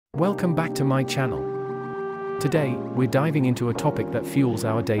Welcome back to my channel. Today, we're diving into a topic that fuels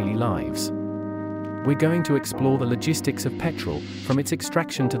our daily lives. We're going to explore the logistics of petrol, from its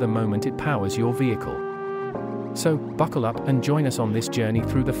extraction to the moment it powers your vehicle. So, buckle up and join us on this journey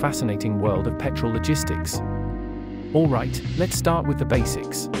through the fascinating world of petrol logistics. Alright, let's start with the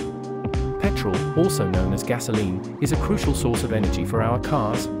basics. Petrol, also known as gasoline, is a crucial source of energy for our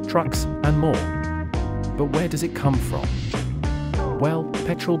cars, trucks, and more. But where does it come from? Well,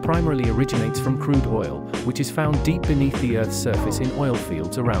 petrol primarily originates from crude oil, which is found deep beneath the Earth's surface in oil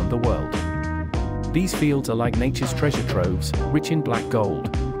fields around the world. These fields are like nature's treasure troves, rich in black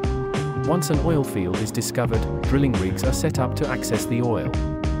gold. Once an oil field is discovered, drilling rigs are set up to access the oil.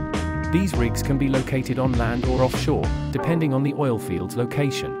 These rigs can be located on land or offshore, depending on the oil field's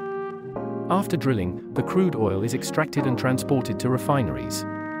location. After drilling, the crude oil is extracted and transported to refineries.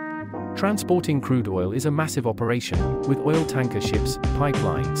 Transporting crude oil is a massive operation, with oil tanker ships,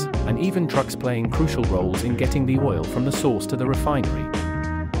 pipelines, and even trucks playing crucial roles in getting the oil from the source to the refinery.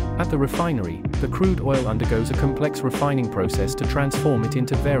 At the refinery, the crude oil undergoes a complex refining process to transform it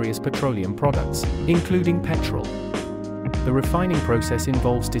into various petroleum products, including petrol. The refining process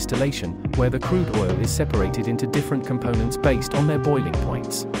involves distillation, where the crude oil is separated into different components based on their boiling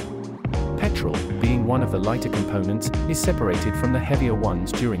points. Petrol, being one of the lighter components, is separated from the heavier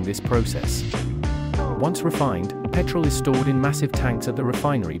ones during this process. Once refined, petrol is stored in massive tanks at the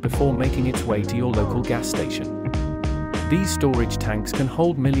refinery before making its way to your local gas station. These storage tanks can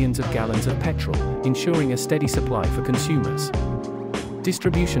hold millions of gallons of petrol, ensuring a steady supply for consumers.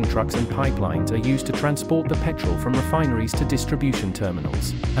 Distribution trucks and pipelines are used to transport the petrol from refineries to distribution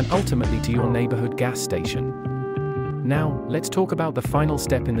terminals, and ultimately to your neighborhood gas station. Now, let's talk about the final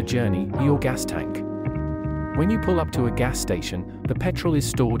step in the journey, your gas tank. When you pull up to a gas station, the petrol is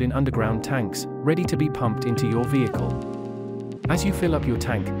stored in underground tanks, ready to be pumped into your vehicle. As you fill up your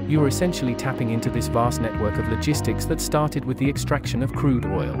tank, you're essentially tapping into this vast network of logistics that started with the extraction of crude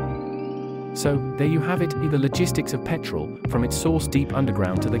oil. So, there you have it, the logistics of petrol, from its source deep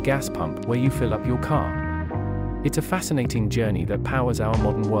underground to the gas pump where you fill up your car. It's a fascinating journey that powers our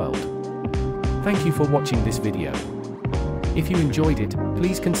modern world. Thank you for watching this video. If you enjoyed it,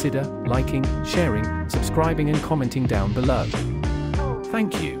 please consider liking, sharing, subscribing and commenting down below.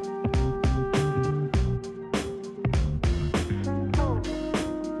 Thank you.